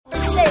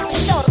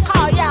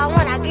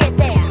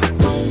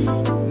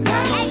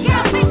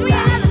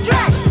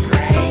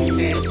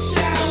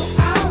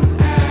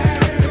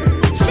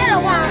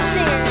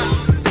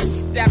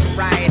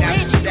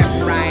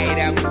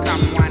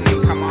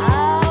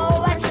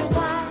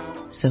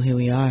So here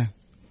we are,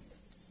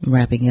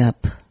 wrapping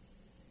up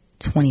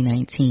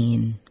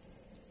 2019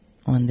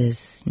 on this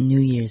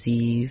New Year's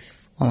Eve.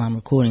 While I'm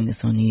recording this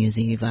on New Year's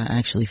Eve, I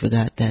actually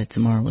forgot that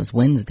tomorrow was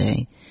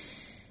Wednesday.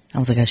 I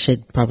was like, I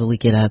should probably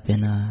get up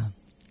and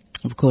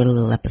record a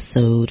little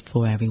episode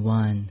for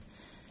everyone.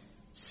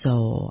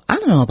 So, I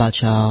don't know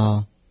about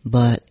y'all,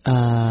 but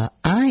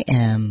I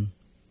am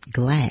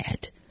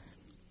glad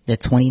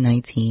that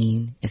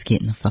 2019 is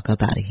getting the fuck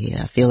up out of here.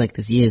 I feel like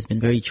this year has been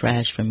very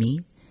trash for me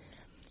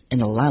in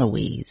a lot of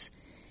ways.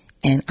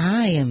 And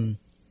I am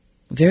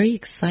very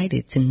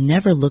excited to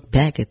never look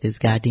back at this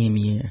goddamn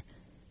year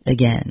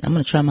again. I'm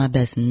going to try my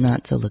best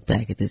not to look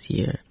back at this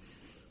year.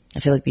 I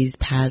feel like these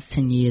past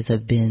 10 years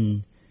have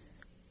been,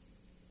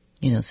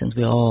 since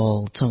we're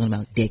all talking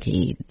about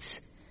decades,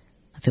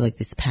 I feel like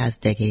this past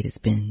decade has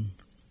been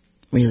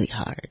really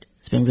hard.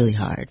 It's been really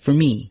hard for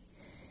me.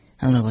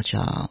 I don't know about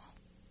y'all.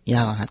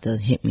 Y'all have to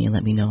hit me and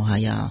let me know how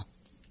y'all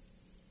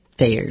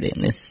fared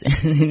in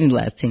the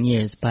last 10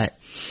 years. But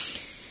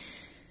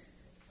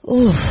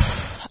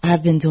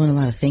I've been doing a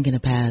lot of thinking the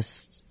past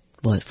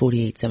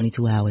 48,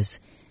 72 hours,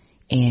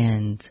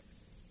 and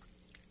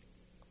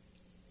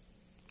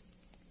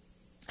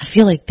I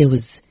feel like there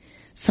was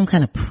some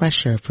kind of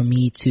pressure for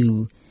me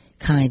to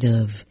kind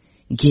of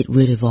get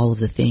rid of all of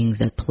the things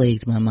that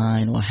plagued my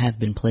mind or have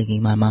been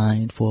plaguing my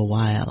mind for a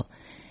while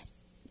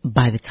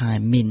by the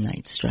time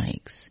midnight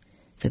strikes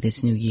for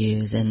this New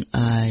Year's. And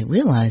I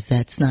realized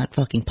that's not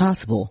fucking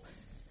possible.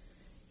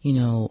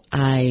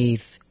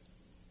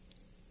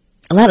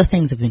 A lot of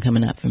things have been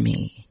coming up for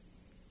me.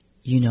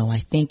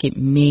 I think it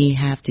may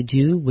have to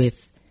do with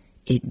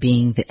it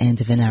being the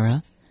end of an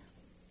era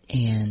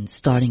and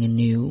starting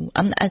anew.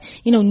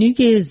 New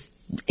Year's,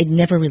 it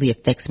never really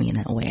affects me in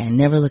that way. I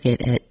never look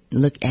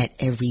at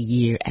every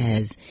year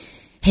as,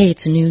 hey,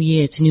 it's a new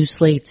year, it's a new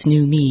slate, it's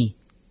new me,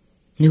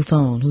 new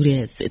phone, who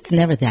this? It's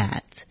never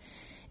that.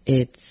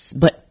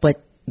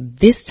 But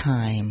this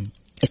time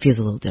it feels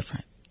a little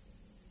different.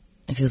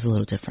 It feels a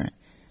little different.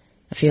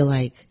 I feel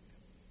like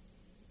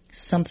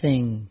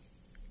something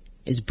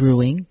is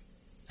brewing.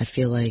 I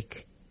feel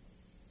it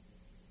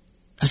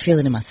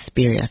in my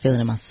spirit. I feel it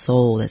in my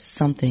soul that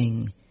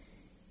something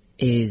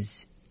is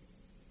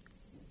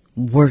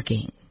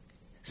working.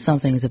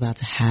 Something is about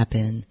to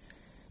happen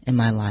in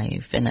my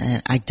life,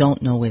 and I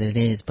don't know what it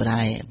is, but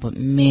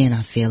man,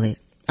 I feel it.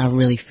 I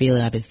really feel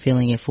it. I've been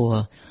feeling it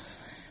for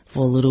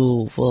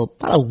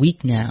about a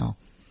week now,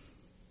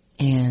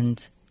 and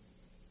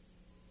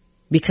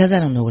because I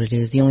don't know what it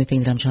is, the only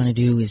thing that I'm trying to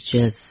do is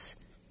just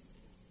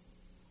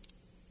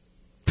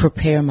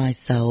prepare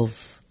myself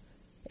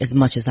as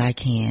much as I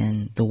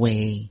can the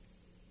way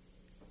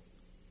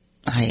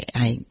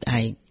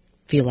I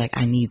feel like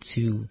I need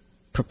to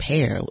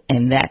prepare.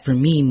 And that for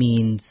me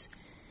means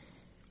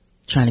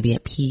trying to be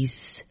at peace,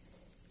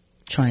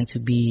 trying to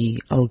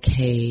be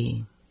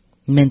okay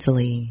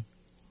mentally,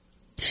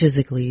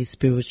 physically,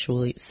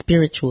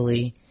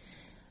 spiritually,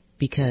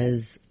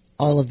 because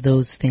all of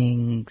those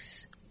things,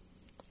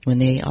 when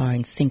they are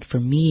in sync for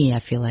me,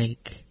 I feel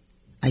like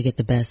I get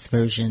the best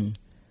version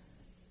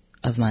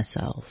of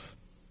myself.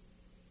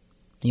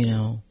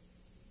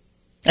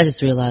 I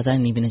just realized I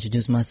didn't even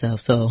introduce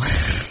myself, so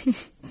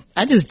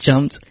I just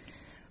jumped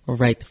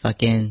right the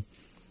fuck in.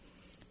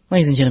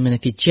 Ladies and gentlemen,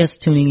 if you're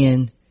just tuning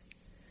in,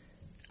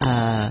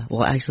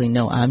 actually,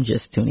 no, I'm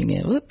just tuning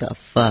in. What the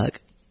fuck?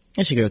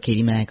 It's your girl,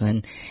 Katie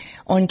Macklin,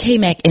 on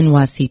KMAC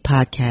NYC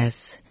podcast,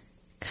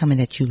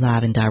 coming at you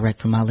live and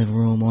direct from my living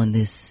room on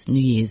this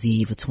New Year's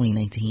Eve of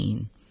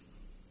 2019.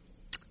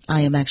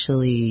 I am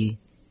actually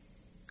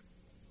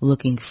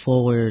looking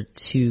forward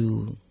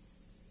to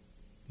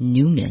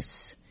newness,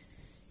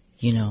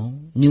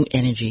 new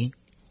energy,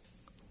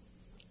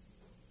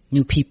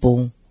 new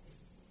people,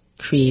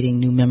 creating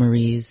new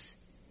memories,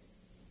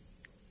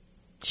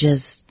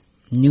 just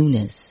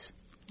newness.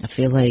 I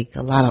feel like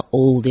a lot of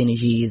old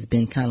energy has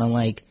been kind of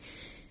like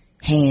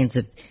the hands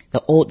of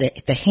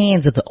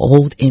the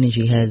old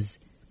energy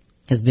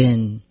has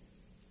been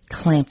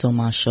clamped on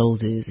my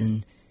shoulders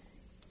and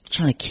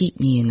trying to keep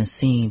me in the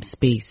same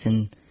space,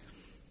 and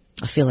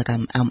I feel like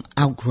I'm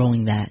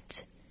outgrowing that.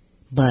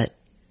 But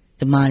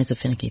the mind is a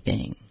finicky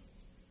thing,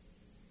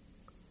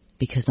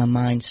 because my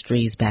mind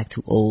strays back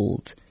to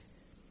old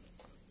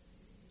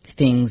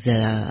things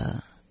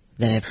that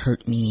have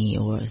hurt me,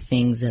 or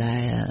things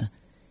that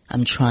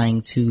I'm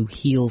trying to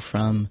heal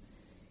from.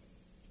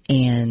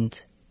 And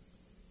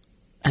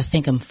I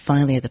think I'm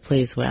finally at the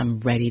place where I'm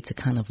ready to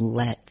kind of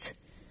let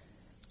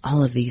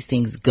all of these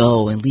things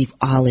go and leave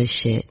all this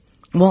shit,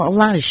 a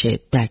lot of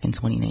shit, back in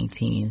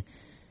 2019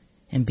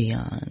 and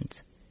beyond.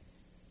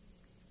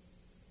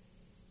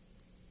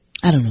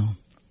 I don't know.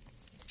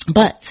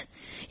 But,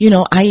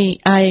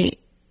 I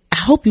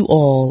hope you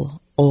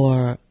all,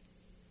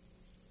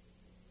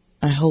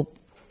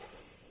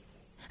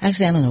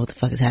 actually, I don't know what the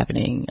fuck is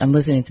happening. I'm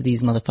listening to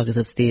these motherfuckers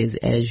upstairs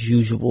as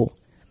usual.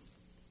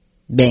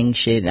 Bang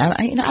shit. I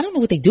don't know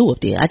what they do up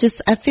there. I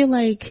feel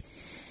like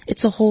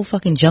it's a whole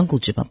fucking jungle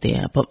gym up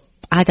there. But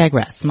I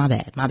digress. My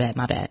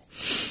bad.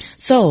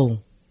 So,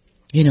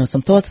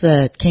 some thoughts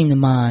that came to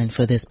mind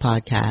for this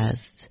podcast,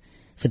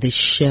 for this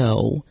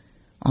show,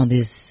 on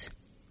this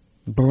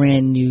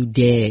brand new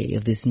day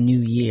of this new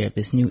year, of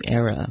this new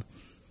era.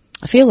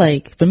 I feel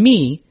like, for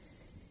me,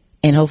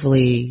 and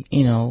hopefully,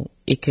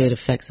 it could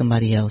affect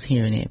somebody else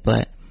hearing it,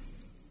 but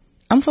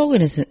I swear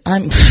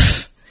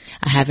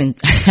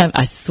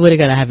to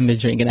God, I haven't been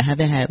drinking. I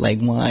haven't had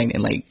wine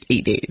in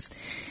 8 days.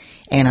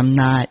 And I'm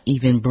not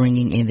even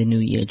bringing in the new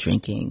year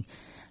drinking.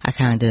 I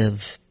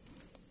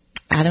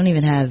don't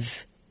even have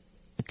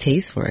a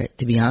taste for it,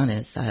 to be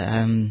honest.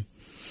 I'm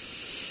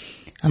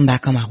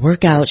back on my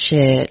workout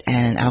shit,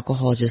 and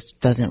alcohol just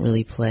doesn't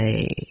really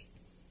play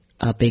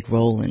a big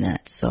role in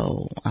that.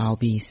 So I'll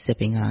be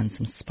sipping on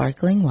some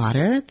sparkling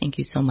water. Thank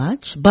you so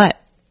much. But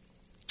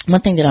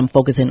one thing that I'm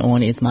focusing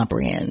on is my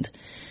brand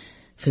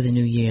for the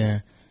new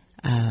year.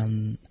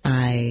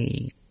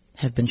 I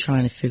have been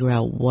trying to figure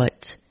out what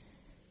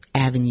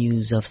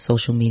avenues of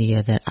social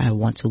media that I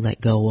want to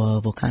let go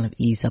of or kind of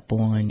ease up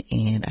on,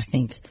 and I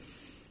think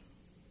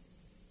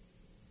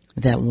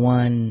that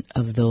one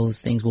of those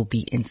things will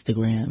be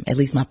Instagram, at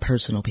least my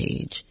personal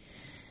page.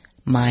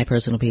 My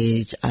personal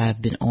page,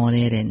 I've been on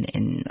it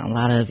and a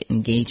lot of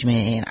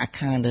engagement, and I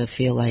kind of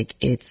feel like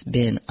it's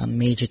been a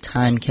major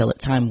time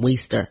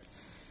waster.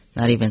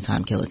 Not even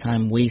time killer,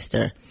 time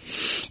waster.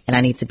 And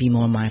I need to be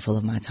more mindful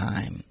of my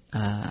time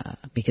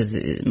because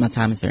my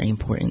time is very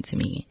important to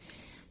me.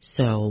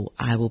 So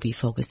I will be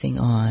focusing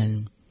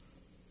on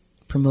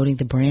promoting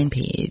the brand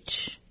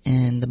page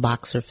and the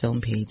Boxer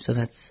film page. So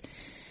that's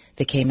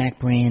the K-Mac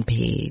brand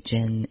page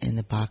and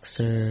the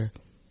Boxer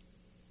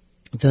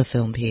the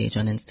film page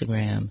on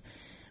Instagram,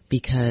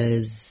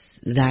 because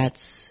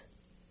that's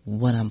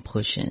what I'm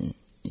pushing.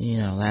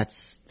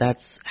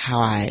 That's how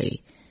I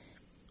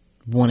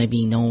want to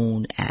be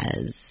known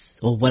as,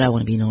 or what I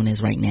want to be known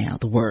as right now,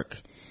 the work,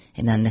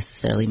 and not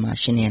necessarily my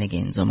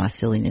shenanigans or my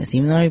silliness,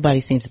 even though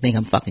everybody seems to think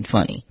I'm fucking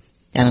funny.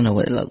 I don't know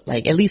what,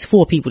 at least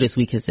 4 people this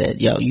week have said,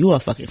 yo, you are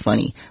fucking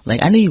funny.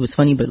 I knew you was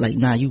funny, but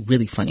nah, you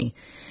really funny.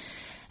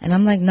 And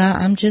I'm like, nah,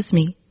 I'm just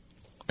me.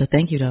 But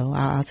thank you though,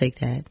 I'll take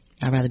that.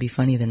 I'd rather be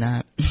funny than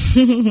not.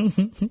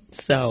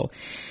 So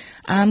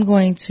I'm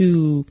going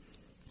to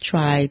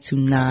try to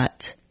not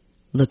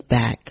look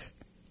back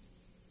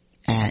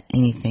at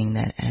anything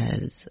that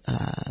has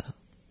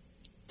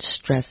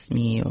stressed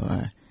me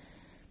or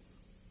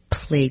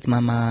plagued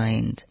my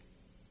mind.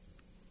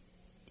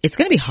 It's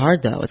going to be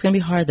hard though.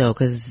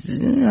 Because,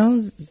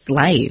 it's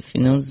life.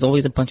 There's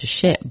always a bunch of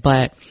shit.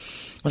 But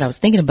what I was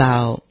thinking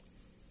about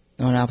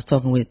when I was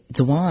talking with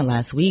Dewan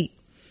last week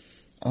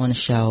on the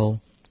show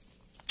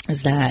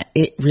is that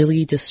it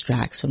really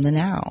distracts from the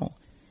now.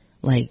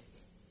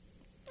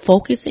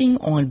 Focusing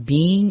on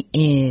being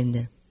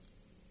in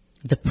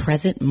the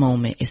present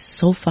moment is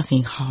so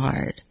fucking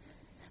hard.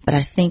 But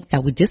I think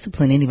that with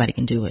discipline, anybody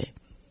can do it.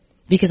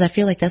 Because I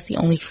feel like that's the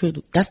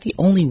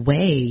only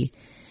way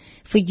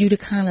for you to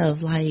kind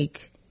of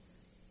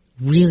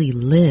really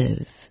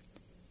live.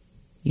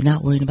 You're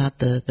not worried about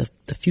the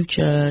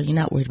future. You're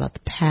not worried about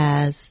the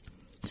past.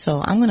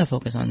 So I'm going to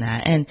focus on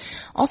that. And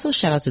also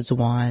shout out to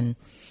Dewan,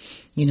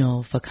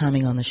 for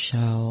coming on the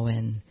show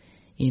and,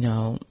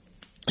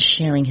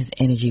 sharing his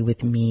energy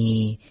with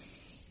me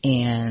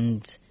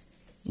and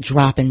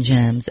dropping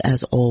gems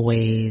as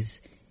always.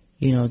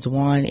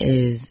 Dewan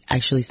is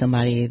actually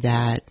somebody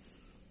that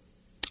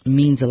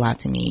means a lot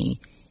to me,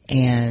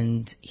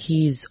 and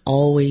he's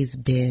always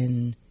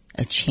been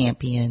a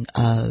champion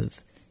of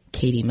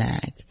Katie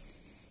Mack,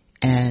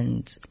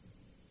 and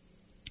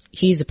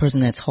he's a person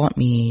that taught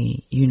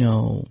me,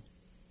 when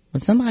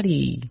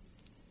somebody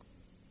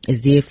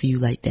is there for you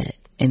like that,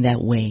 in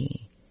that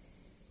way,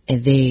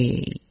 and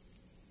they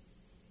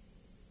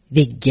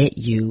get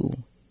you,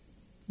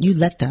 you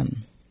let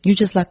them. You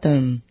just let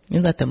them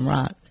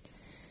rock.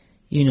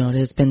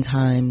 There's been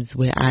times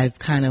where I've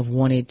kind of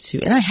wanted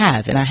to, and I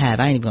ain't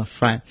even gonna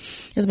front.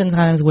 There's been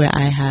times where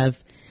I have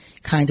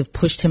kind of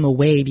pushed him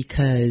away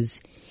because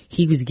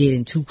he was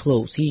getting too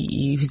close.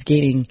 He was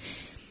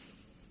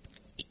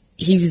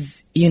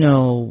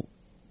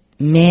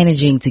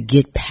managing to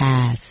get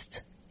past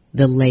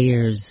the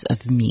layers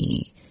of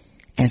me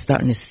and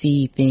starting to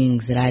see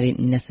things that I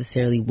didn't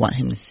necessarily want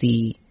him to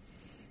see,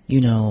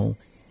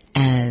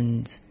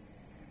 and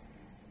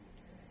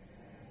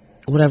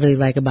what I really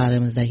like about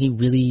him is that he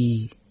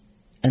really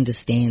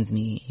understands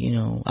me.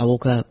 I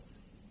woke up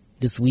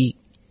this week,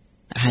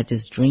 I had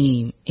this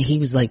dream, and he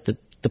was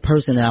the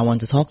person that I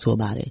wanted to talk to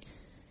about it.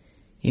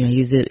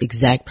 He's the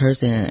exact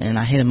person, and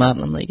I hit him up,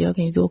 and I'm like, yo,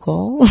 can you do a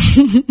call?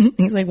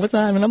 He's like, what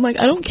time? And I'm like,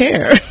 I don't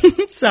care.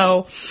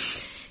 So,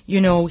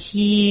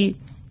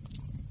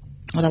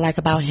 what I like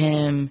about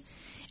him,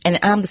 and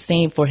I'm the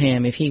same for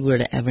him, if he were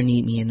to ever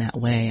need me in that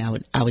way,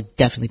 I would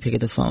definitely pick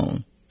up the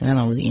phone, and I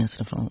don't really answer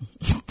the phone.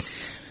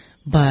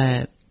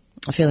 But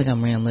I feel like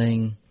I'm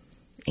rambling,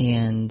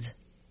 and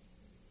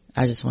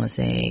I just want to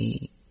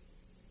say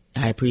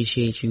I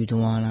appreciate you,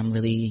 Dewan. I'm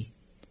really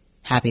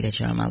happy that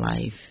you're in my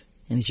life,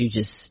 and that you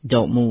just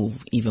don't move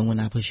even when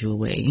I push you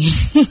away.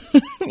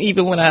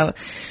 Even when I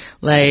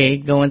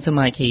like go into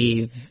my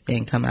cave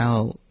and come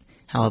out,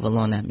 however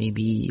long that may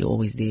be, you're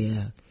always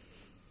there,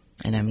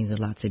 and that means a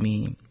lot to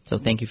me. So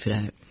thank you for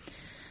that.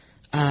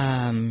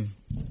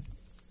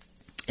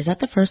 Is that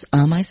the first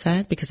I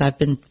said? Because I've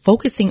been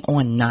focusing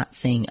on not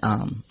saying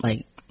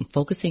like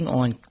focusing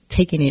on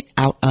taking it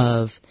out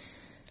of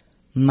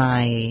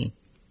my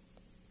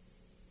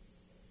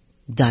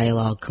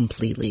dialogue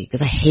completely,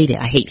 because I hate it.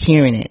 I hate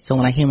hearing it. So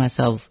when I hear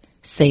myself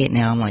say it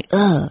now, I'm like,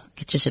 ugh,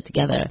 get your shit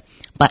together.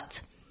 But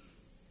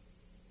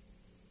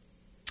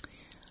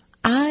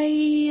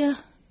I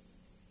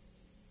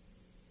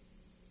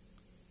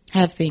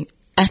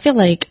feel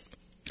like,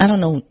 I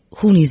don't know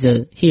who needs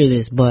to hear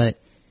this, but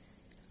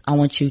I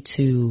want you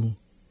to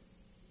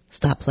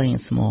stop playing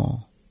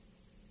small.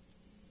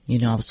 You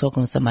know, I was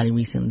talking with somebody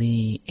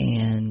recently,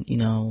 and, you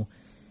know,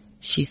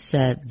 she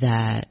said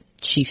that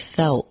she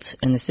felt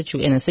in the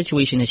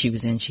situation that she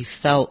was in, she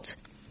felt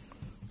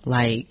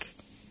like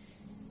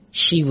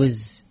she was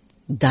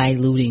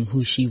diluting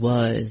who she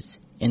was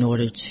in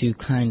order to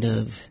kind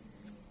of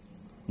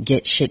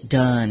get shit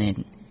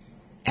done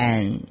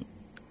and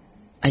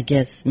I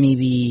guess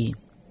maybe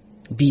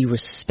be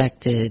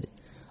respected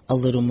a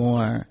little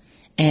more.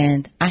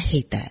 And I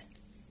hate that.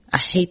 I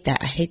hate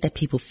that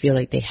people feel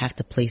like they have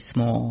to play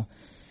small,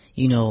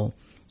 you know.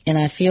 And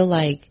I feel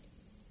like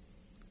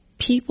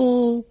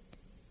people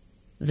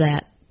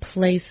that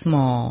play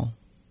small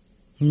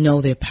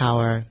know their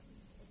power.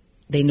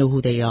 They know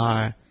who they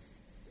are.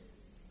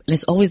 And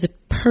it's always the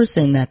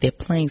person that they're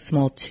playing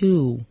small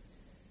to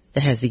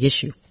that has the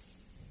issue.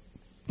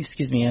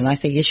 Excuse me. And I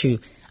say issue,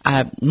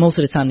 most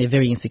of the time they're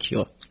very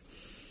insecure.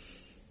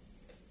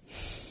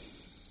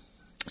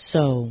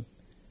 So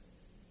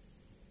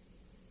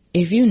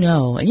if you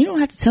know, and you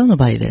don't have to tell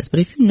nobody this, but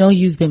if you know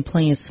you've been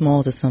playing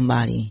small to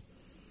somebody,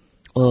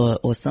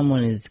 or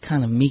someone is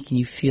kind of making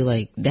you feel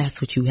like that's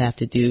what you have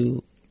to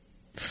do,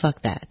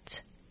 fuck that.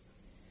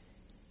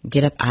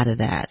 Get up out of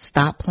that.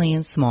 Stop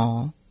playing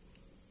small.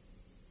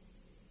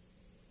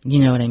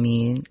 You know what I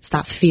mean?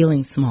 Stop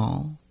feeling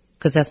small,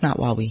 because that's not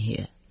why we're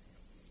here.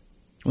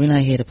 We're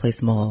not here to play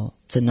small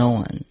to no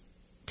one,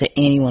 to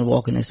anyone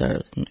walking this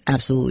earth.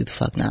 Absolutely the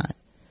fuck not.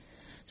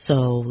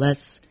 So let's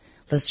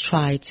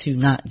try to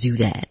not do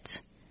that.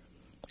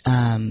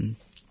 Damn,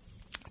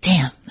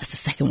 that's the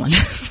second one.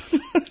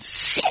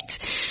 Shit.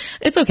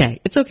 It's okay.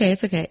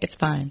 It's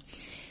fine.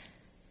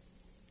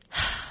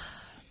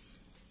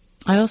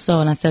 I also,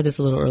 and I said this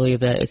a little earlier,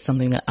 that it's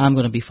something that I'm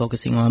going to be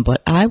focusing on,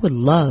 but I would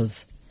love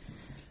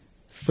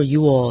for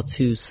you all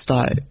to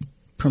start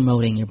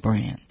promoting your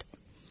brand.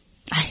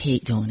 I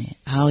hate doing it.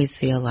 I always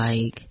feel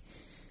like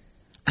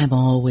I'm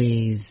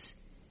always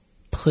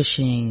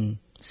pushing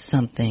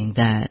something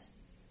that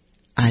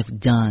I've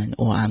done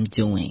or I'm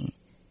doing.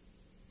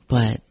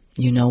 But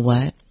you know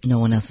what? No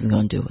one else is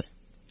going to do it.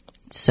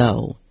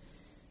 So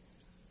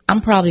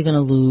I'm probably going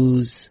to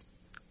lose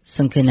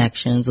some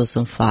connections or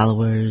some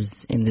followers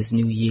in this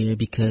new year,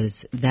 because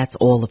that's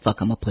all the fuck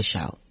I'm going to push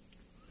out.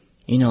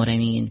 You know what I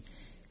mean?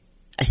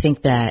 I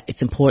think that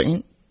it's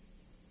important,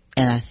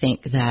 and I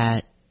think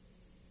that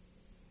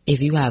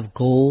if you have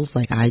goals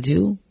like I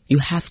do, you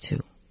have to.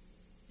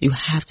 You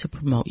have to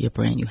promote your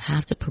brand. You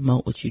have to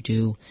promote what you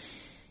do.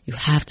 You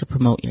have to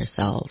promote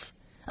yourself.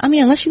 I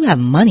mean, unless you have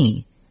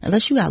money,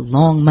 unless you got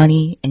long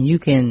money and you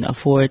can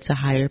afford to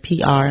hire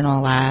PR and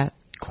all that,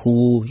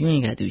 cool. You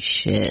ain't got to do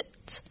shit.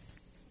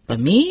 But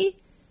me,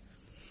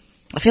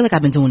 I feel like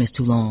I've been doing this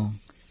too long.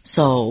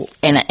 So,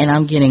 and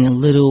I'm getting a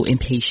little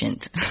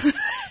impatient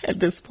at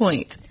this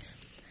point.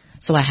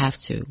 So I have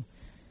to.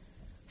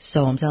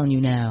 So I'm telling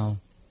you now,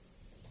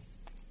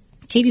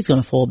 Katie's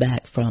going to fall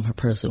back from her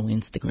personal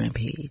Instagram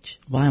page.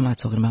 Why am I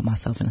talking about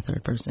myself in the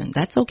third person?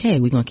 That's okay.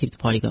 We're going to keep the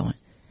party going.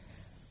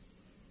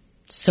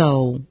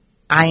 So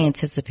I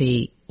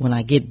anticipate when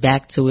I get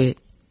back to it,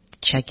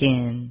 check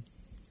in,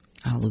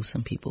 I'll lose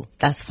some people.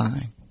 That's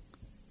fine.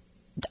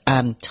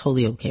 I'm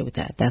totally okay with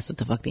that. That's what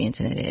the fuck the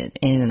internet is.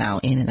 In and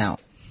out, in and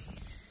out.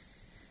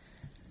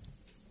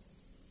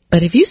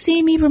 But if you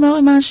see me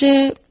promoting my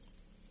shit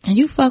and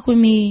you fuck with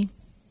me,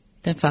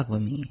 then fuck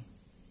with me.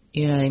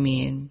 You know what I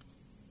mean?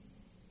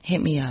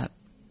 Hit me up.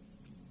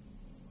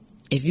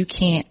 If you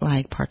can't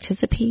like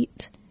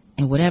participate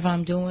in whatever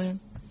I'm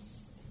doing,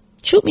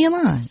 shoot me a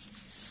line.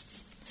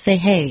 Say,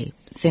 hey,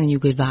 sending you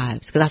good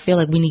vibes. Because I feel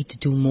like we need to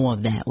do more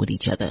of that with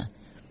each other.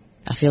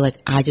 I feel like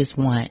I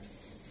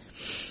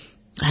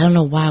don't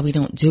know why we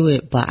don't do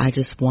it, but I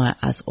just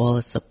want us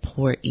all to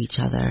support each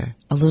other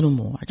a little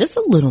more. Just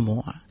a little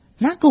more.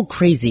 Not go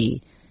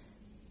crazy,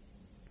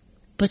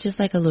 but just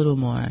like a little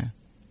more.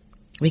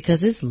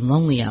 Because it's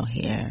lonely out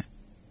here.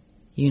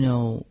 You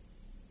know,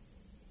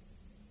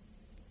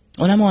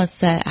 when I'm on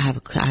set, I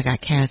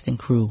got cast and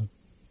crew,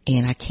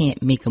 and I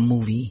can't make a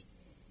movie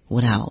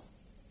without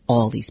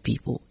all these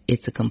people.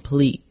 It's a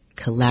complete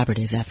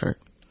collaborative effort.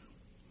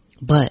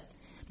 But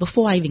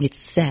before I even get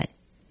set,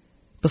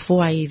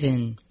 before I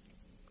even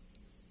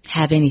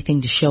have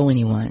anything to show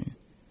anyone,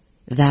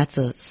 that's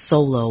a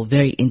solo,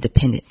 very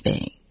independent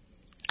thing.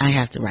 I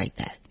have to write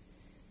that.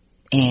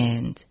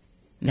 And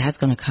that's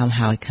going to come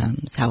how it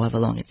comes, however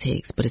long it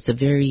takes. But it's a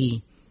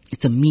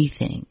me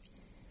thing.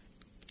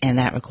 And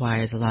that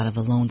requires a lot of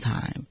alone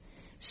time.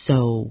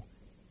 So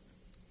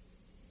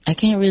I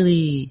can't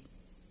really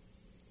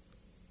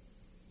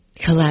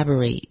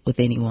collaborate with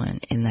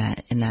anyone in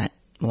that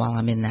while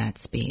I'm in that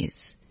space.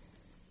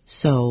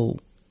 So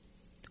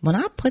when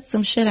I put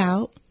some shit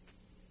out,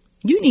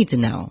 you need to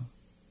know.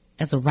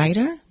 As a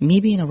writer, me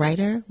being a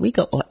writer,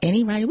 or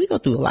any writer, we go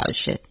through a lot of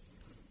shit.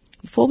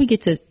 Before we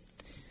get to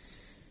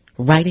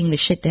writing the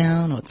shit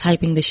down or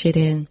typing the shit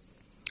in,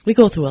 we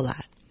go through a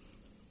lot.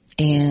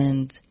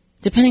 And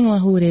depending on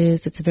who it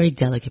is, it's a very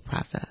delicate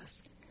process.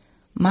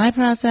 My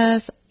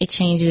process, it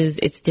changes.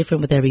 It's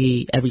different with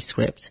every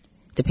script.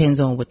 Depends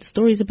on what the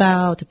story's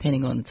about,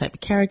 depending on the type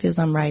of characters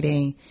I'm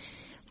writing.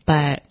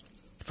 But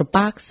for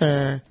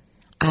Boxer,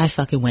 I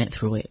fucking went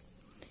through it.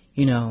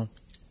 You know,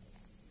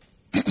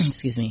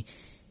 excuse me.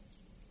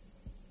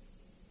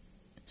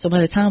 So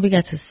by the time we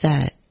got to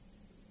set,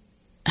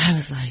 I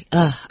was like,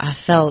 I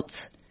felt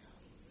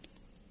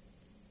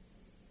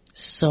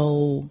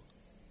so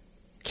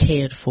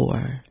cared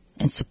for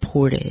and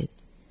supported.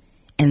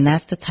 And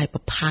that's the type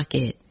of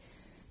pocket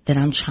that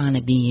I'm trying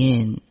to be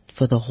in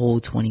for the whole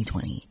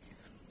 2020.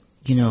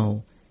 You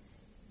know,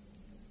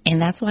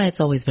 and that's why it's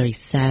always very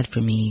sad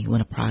for me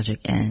when a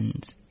project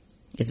ends.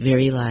 It's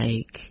very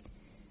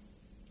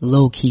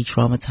low-key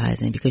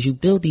traumatizing because you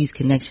build these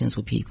connections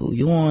with people.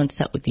 You're on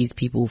set with these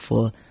people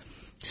for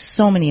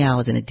so many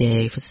hours in a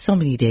day, for so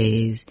many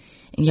days,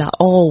 and y'all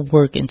all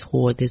working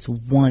toward this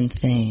one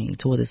thing,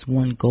 toward this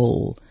one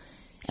goal,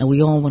 and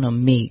we all want to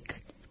make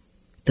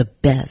the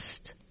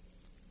best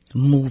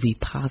movie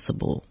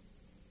possible.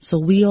 So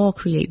we all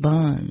create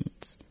bonds.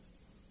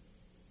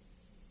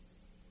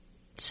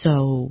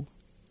 So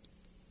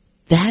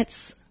that's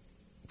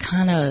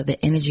kind of the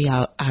energy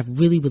I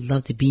really would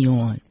love to be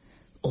on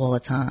all the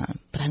time,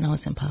 but I know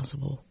it's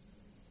impossible.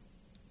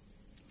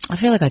 I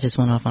feel like I just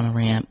went off on a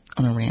rant,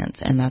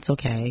 and that's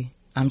okay.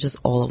 I'm just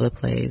all over the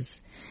place.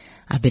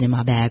 I've been in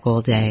my bag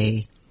all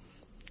day,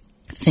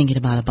 thinking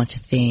about a bunch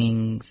of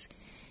things,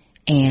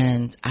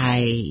 and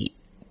I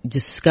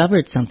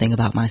discovered something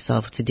about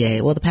myself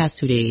today, the past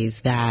 2 days,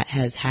 that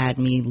has had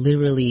me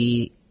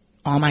literally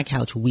on my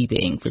couch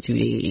weeping for 2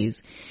 days.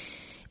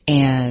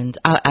 And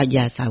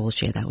yes, I will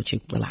share that with you.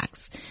 Relax.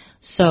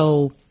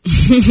 So,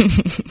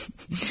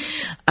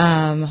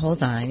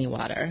 hold on, I need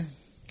water.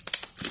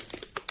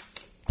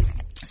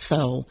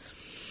 So,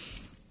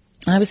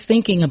 I was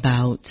thinking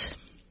about,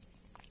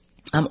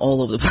 I'm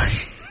all over the place.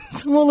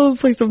 I'm all over the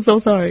place. I'm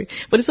so sorry.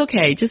 But it's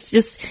okay.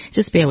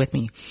 Just bear with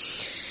me.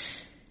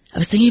 I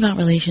was thinking about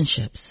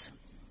relationships.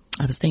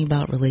 I was thinking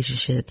about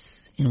relationships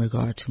in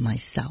regard to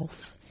myself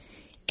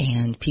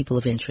and people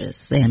of interest.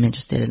 Say I'm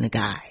interested in a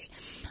guy.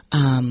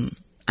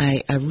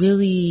 I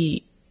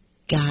really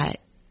got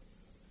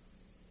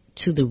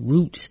to the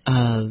root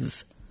of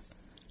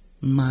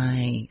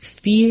my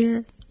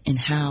fear and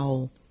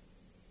how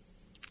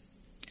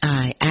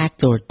I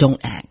act or don't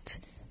act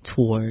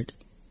toward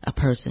a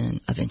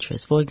person of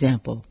interest. For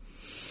example,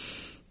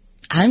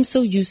 I'm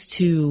so used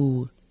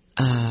to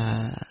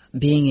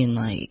being in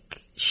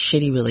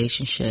shitty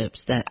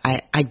relationships that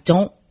I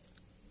don't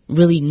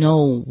really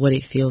know what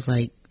it feels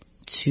like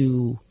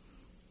to,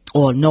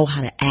 or know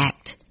how to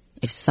act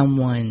if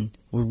someone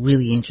were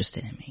really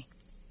interested in me,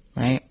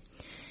 right?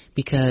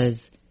 Because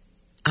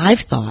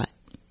I've thought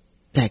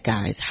that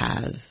guys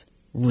have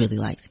really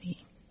liked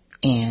me,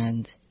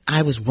 and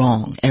I was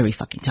wrong every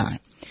fucking time.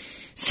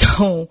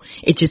 So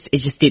it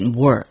just didn't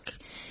work.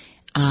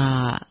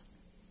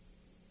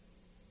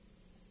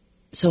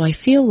 So I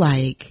feel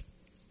like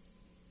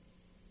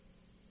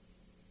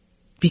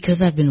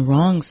because I've been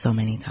wrong so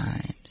many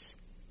times,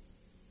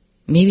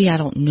 maybe I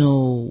don't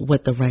know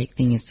what the right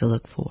thing is to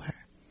look for.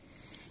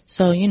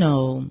 So,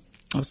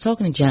 I was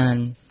talking to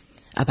Jen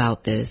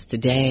about this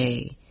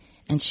today,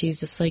 and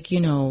she's just like, do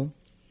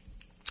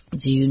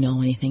you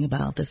know anything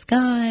about this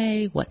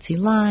guy? What's he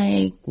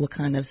like? What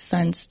kind of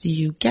sense do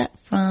you get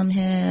from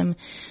him?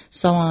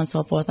 So on and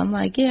so forth. I'm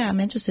like, yeah,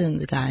 I'm interested in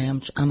the guy.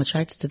 I'm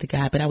attracted to the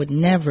guy, but I would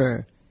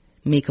never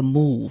make a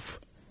move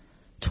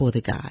toward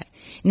the guy.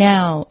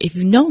 Now, if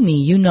you know me,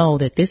 you know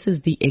that this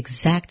is the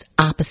exact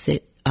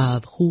opposite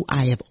of who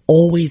I have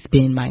always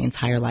been my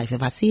entire life.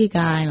 If I see a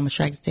guy and I'm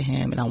attracted to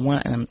him and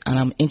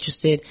I'm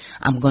interested,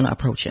 I'm going to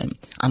approach him.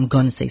 I'm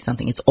going to say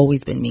something. It's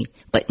always been me.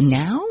 But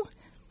now,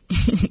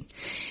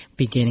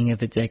 beginning of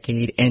the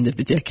decade, end of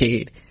the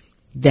decade,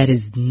 that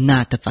is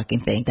not the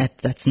fucking thing.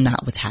 That's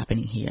not what's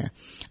happening here.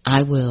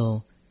 I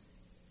will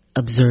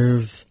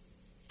observe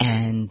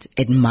and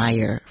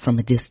admire from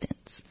a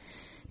distance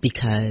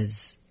because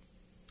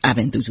I've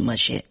been through too much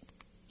shit,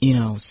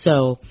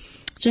 So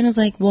Jenna's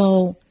like,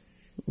 well,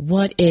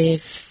 what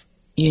if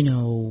he's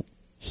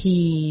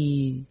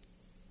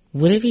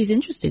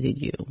interested in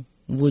you?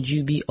 Would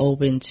you be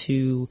open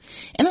to?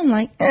 And I'm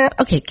like,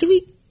 okay, can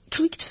we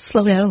just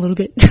slow down a little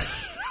bit?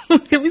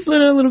 Can we slow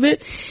down a little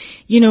bit?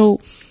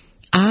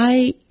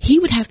 he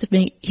would have to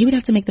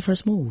make the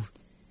first move.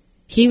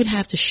 He would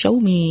have to show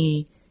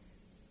me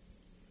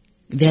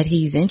that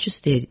he's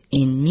interested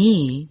in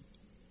me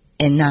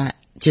and not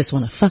just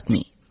want to fuck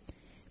me,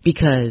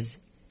 because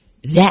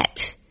that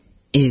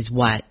is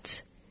what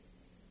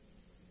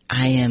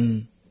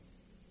I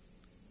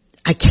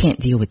can't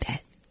deal with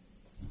that.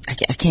 I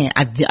can't.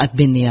 I've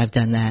been there. I've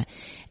done that.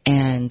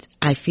 And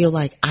I feel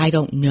like I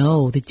don't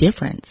know the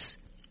difference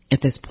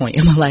at this point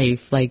in my life.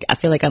 Like, I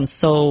feel like I'm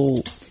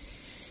so,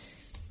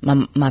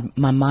 my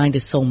mind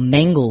is so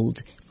mangled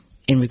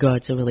in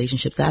regard to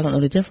relationships that I don't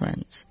know the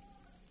difference.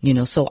 You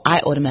know, so I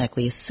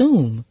automatically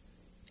assume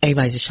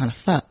everybody's just trying to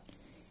fuck.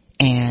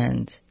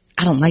 And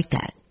I don't like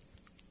that.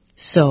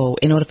 So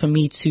in order for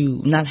me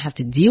to not have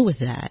to deal with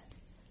that,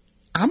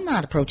 I'm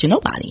not approaching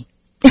nobody.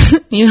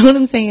 You know what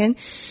I'm saying?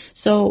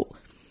 So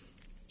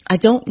I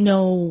don't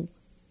know,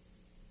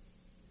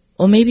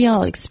 or maybe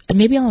I'll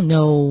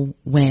know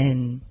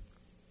when,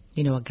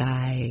 you know, a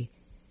guy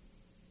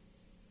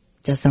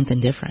does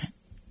something different.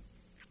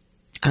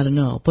 I don't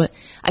know. But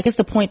I guess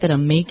the point that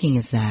I'm making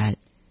is that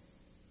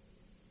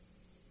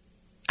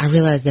I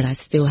realize that I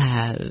still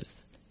have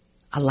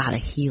a lot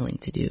of healing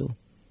to do.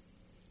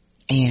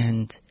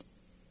 And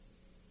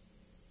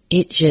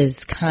it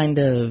just kind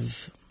of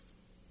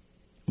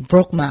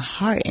broke my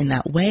heart in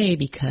that way,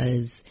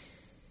 because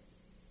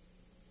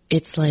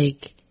it's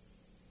like,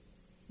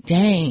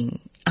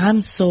 dang,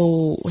 I'm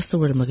so, what's the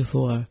word I'm looking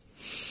for?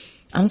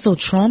 I'm so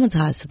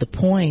traumatized to the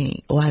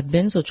point, or I've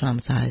been so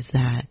traumatized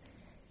that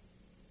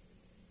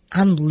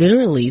I'm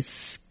literally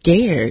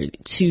scared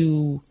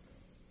to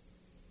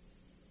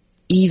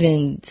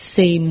even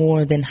say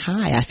more than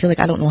hi. I feel like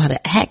I don't know how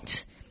to act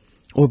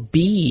or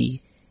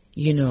be,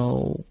 you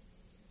know,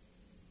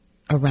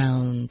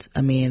 around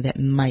a man that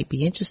might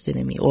be interested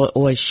in me,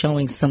 or is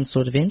showing some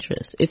sort of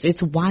interest.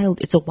 It's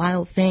wild. It's a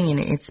wild thing,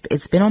 and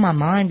it's been on my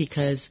mind,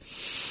 because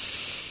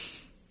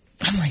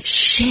I'm like,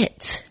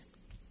 shit,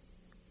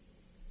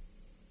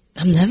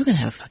 I'm never gonna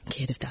have a fucking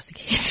kid if that's the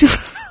case.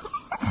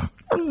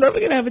 I'm never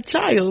gonna have a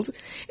child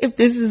if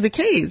this is the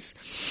case.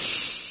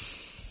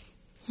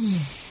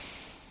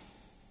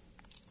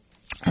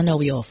 I know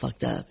we all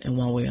fucked up in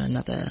one way or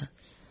another.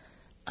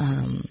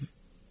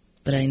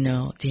 But I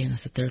know, damn,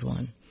 that's the third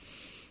one.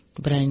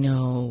 But I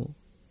know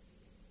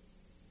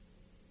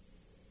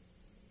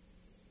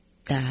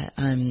that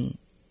I don't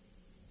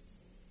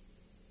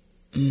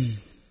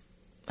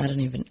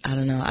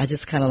know. I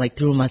just kind of like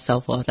threw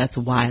myself off. That's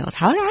wild.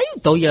 How you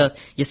throw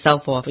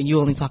yourself off and you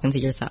only talking to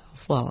yourself?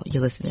 Well,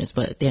 your listeners,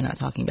 but they're not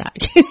talking back.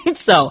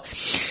 So,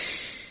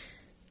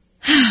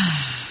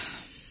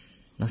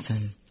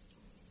 listen,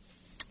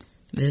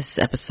 this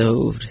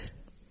episode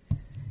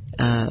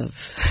of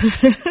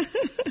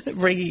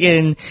bringing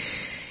in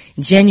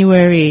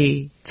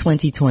January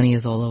 2020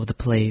 is all over the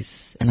place,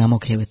 and I'm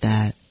okay with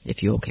that,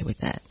 if you're okay with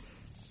that.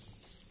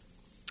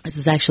 This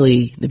is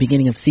actually the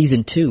beginning of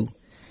season 2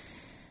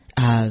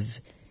 of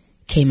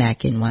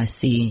KMAC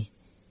NYC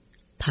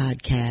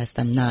podcast.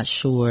 I'm not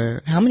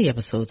sure how many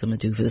episodes I'm going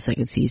to do for the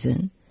second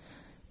season,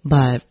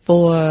 but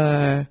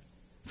for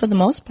the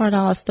most part,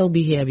 I'll still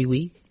be here every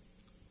week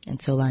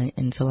until I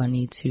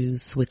need to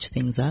switch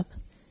things up.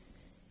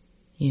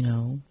 You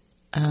know,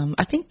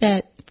 I think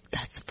that's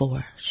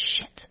 4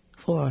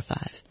 or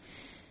 5.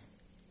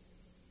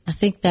 I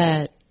think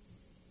that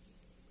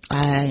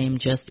I'm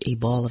just a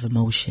ball of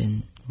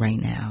emotion right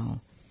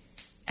now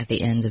at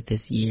the end of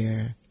this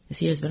year.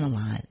 This year's been a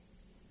lot,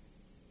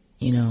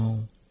 you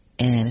know,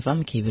 and if I'm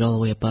going to keep it all the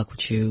way a buck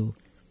with you,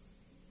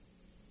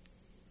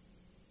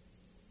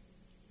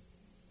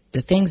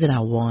 the things that I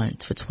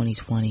want for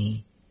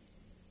 2020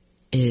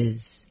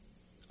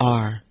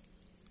 are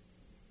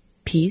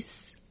peace,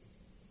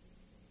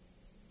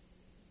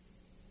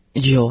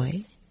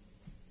 joy,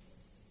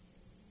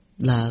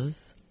 love,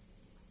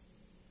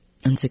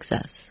 and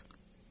success.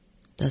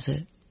 That's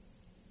it.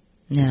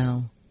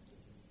 Now,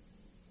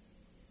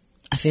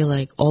 I feel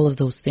like all of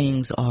those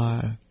things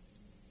are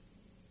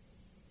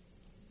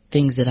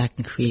things that I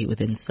can create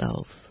within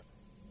self.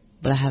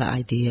 But I have an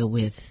idea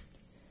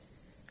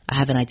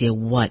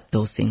what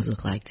those things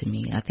look like to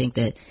me. I think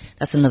that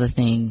that's another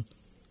thing,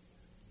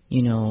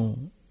 you know,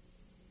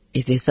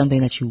 if there's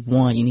something that you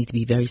want, you need to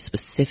be very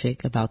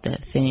specific about that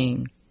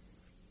thing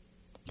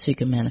so you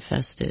can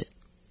manifest it.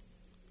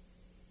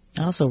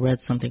 I also read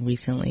something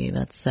recently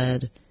that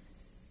said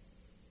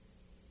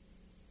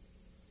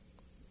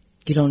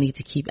you don't need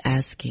to keep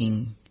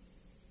asking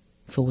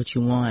for what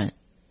you want,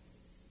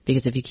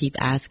 because if you keep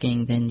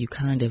asking, then you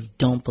kind of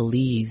don't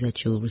believe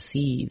that you'll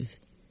receive.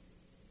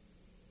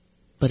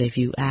 But if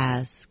you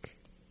ask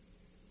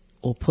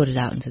or put it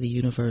out into the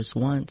universe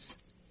once,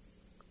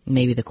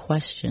 maybe the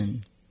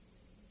question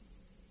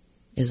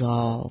is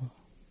all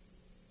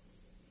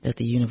that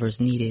the universe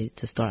needed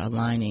to start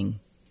aligning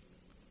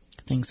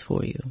things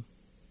for you.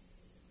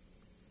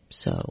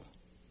 So,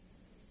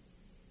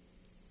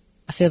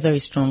 I feel very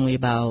strongly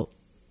about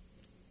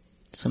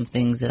some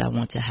things that I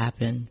want to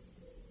happen,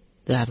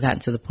 that I've gotten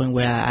to the point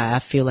where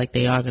I feel like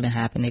they are going to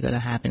happen. They're going to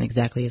happen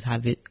exactly as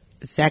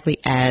exactly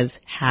as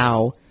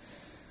how,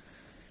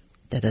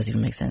 that doesn't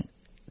even make sense,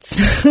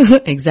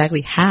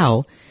 exactly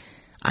how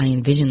I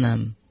envision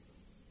them.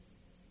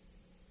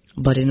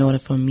 But in order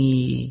for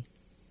me,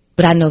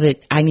 but I know that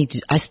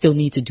I still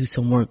need to do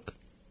some work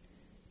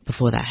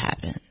before that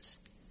happens.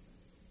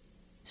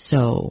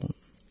 So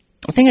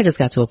I think I just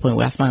got to a point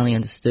where I finally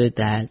understood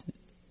that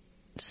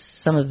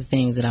some of the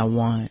things that I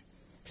want,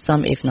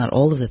 some if not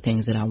all of the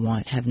things that I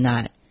want, have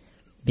not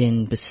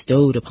been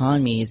bestowed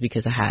upon me is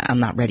because I'm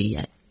not ready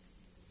yet.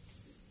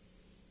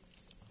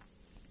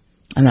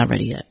 I'm not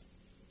ready yet.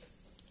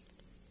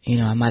 You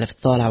know, I might have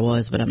thought I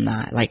was, but I'm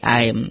not. Like,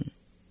 I am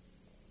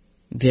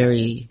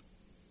very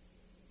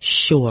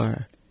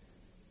sure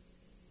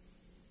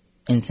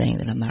in saying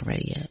that I'm not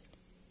ready yet.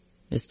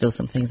 There's still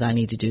some things I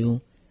need to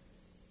do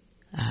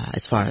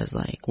as far as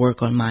like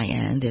work on my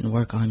end and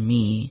work on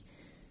me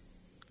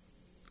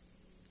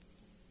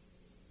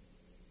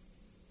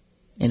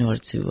in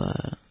order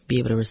to be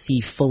able to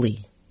receive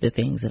fully the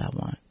things that I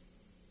want.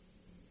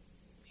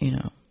 You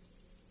know,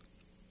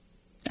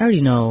 I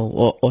already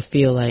know or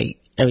feel like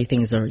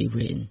everything is already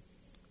written.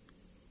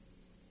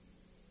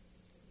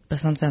 But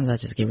sometimes I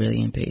just get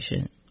really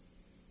impatient.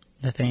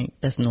 I think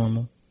that's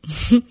normal.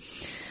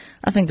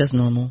 I think that's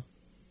normal.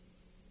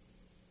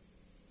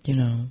 You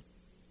know.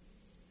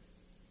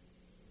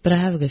 But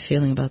I have a good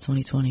feeling about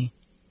 2020.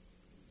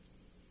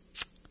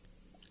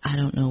 I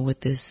don't know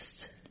what this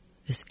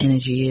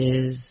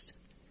energy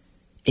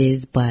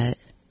is, but,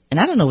 and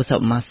I don't know what's up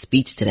with my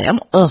speech today.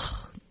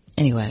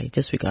 Anyway,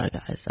 disregard,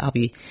 guys. I'll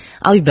be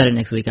better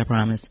next week, I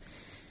promise.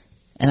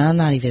 And I'm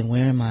not even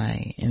wearing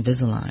my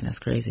Invisalign. That's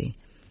crazy.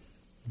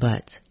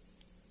 But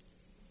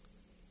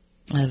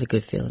I have a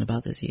good feeling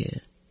about this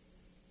year.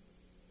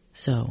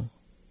 So,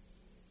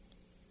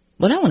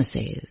 what I want to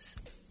say is,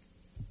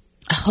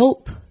 I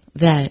hope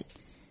that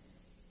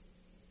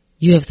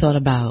you have thought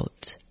about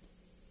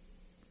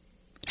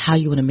how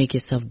you want to make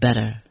yourself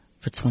better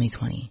for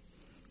 2020.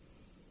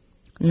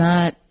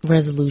 Not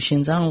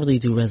resolutions. I don't really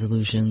do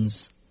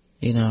resolutions.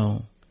 You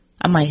know,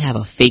 I might have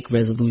a fake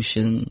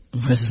resolution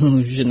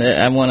that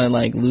I want to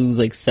like lose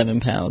like 7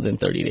 pounds in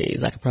 30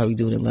 days. I could probably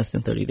do it in less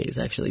than 30 days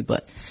actually,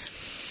 but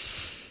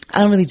I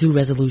don't really do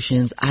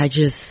resolutions. I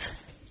just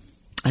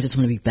want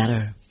to be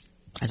better.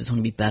 I just want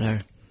to be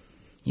better,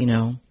 you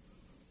know,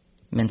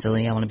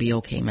 mentally. I want to be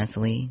okay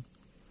mentally.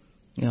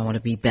 You know, I want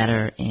to be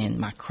better in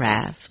my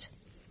craft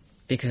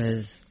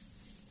because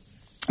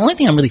the only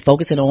thing I'm really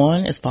focusing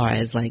on as far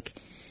as like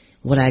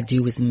what I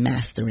do is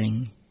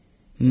mastery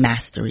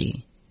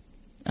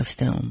of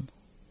film.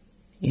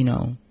 You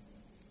know,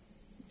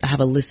 I have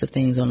a list of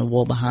things on the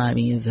wall behind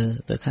me,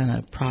 the kind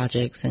of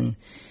projects and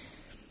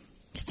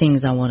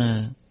things I want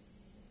to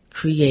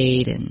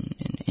create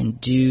and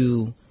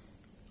do.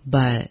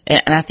 But,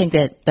 and I think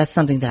that that's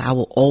something that I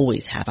will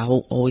always have. I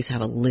will always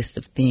have a list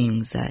of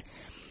things that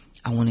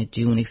I want to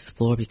do and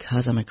explore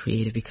because I'm a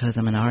creative, because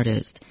I'm an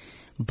artist.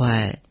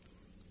 But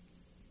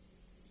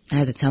I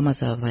had to tell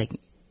myself, like,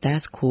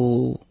 that's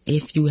cool.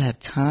 If you have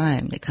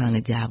time to kind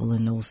of dabble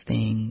in those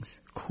things,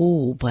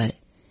 cool. But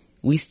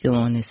we still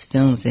on this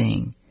film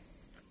thing.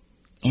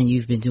 And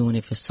you've been doing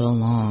it for so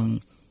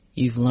long.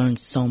 You've learned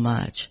so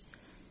much.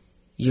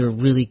 You're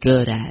really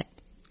good at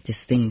this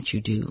thing that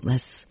you do.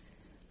 Let's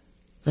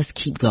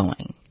keep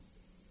going.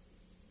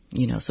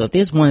 You know, so if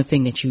there's one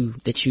thing that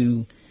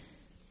you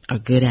are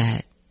good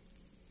at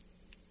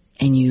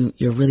and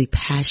you're really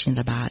passionate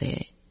about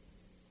it,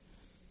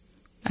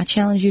 I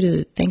challenge you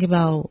to think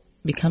about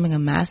becoming a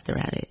master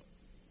at it.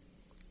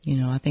 You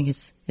know, I think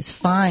it's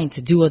fine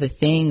to do other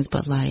things,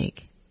 but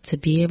like to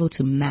be able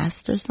to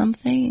master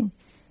something,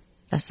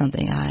 that's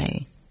something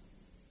I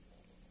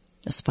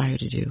aspire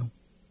to do.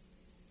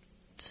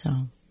 So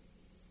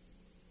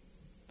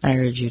I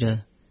urge you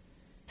to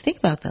think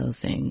about those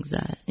things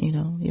that, you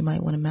know, you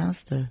might want to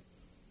master.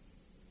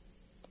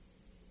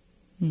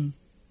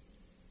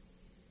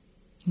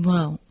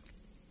 Well,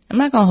 I'm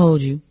not going to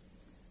hold you.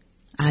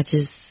 I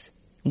just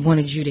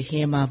wanted you to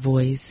hear my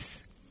voice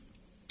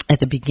at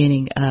the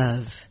beginning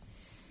of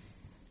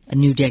a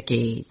new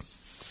decade.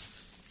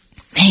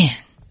 Man,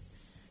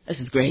 this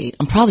is great.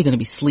 I'm probably going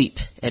to be asleep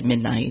at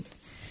midnight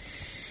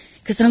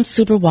because I'm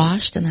super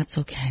washed, and that's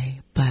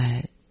okay.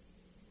 But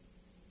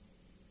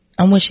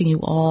I'm wishing you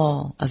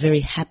all a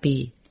very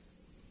happy,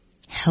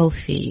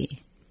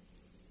 healthy,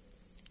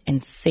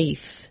 and safe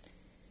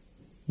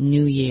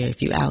New Year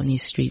if you're out in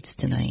these streets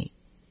tonight.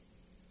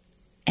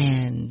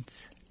 And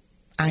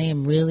I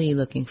am really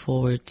looking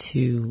forward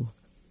to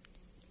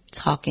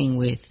talking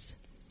with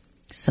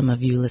some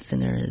of you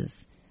listeners.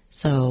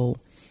 So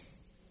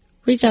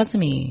reach out to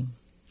me.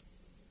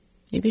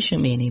 You can shoot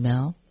me an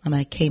email. I'm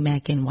at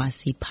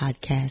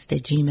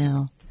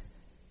kmacnycpodcast@gmail.com.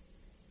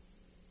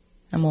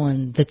 I'm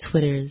on the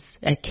Twitters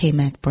at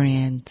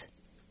kmacbrand,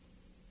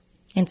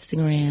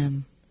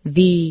 Instagram,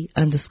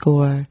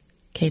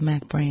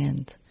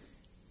 _kmacbrand.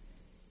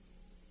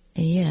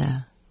 And yeah,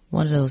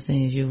 one of those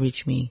things, you'll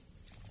reach me.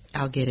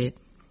 I'll get it.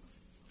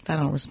 If I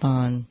don't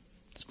respond,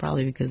 it's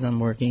probably because I'm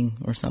working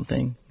or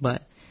something,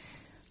 but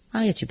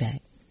I'll get you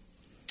back.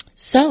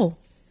 So,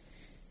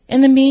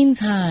 in the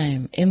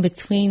meantime, in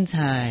between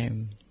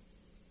time,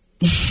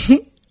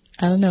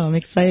 I don't know, I'm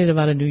excited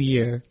about a new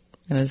year.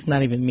 And it's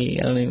not even me.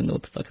 I don't even know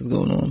what the fuck is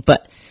going on.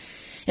 But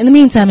in the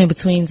meantime, in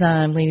between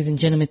time, ladies and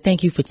gentlemen,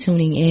 thank you for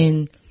tuning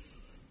in.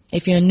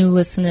 If you're a new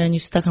listener and you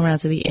stuck around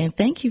to the end,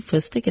 thank you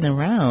for sticking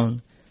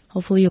around.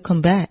 Hopefully you'll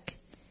come back.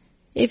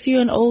 If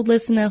you're an old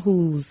listener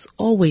who's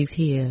always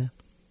here,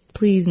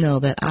 please know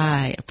that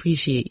I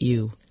appreciate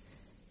you.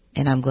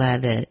 And I'm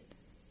glad that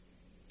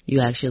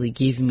you actually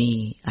give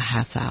me a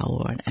half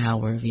hour or an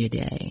hour of your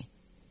day.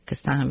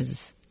 Because time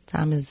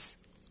is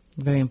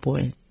very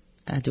important.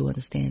 I do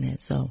understand that.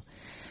 So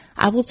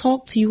I will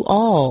talk to you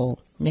all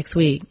next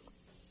week.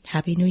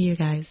 Happy New Year,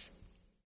 guys.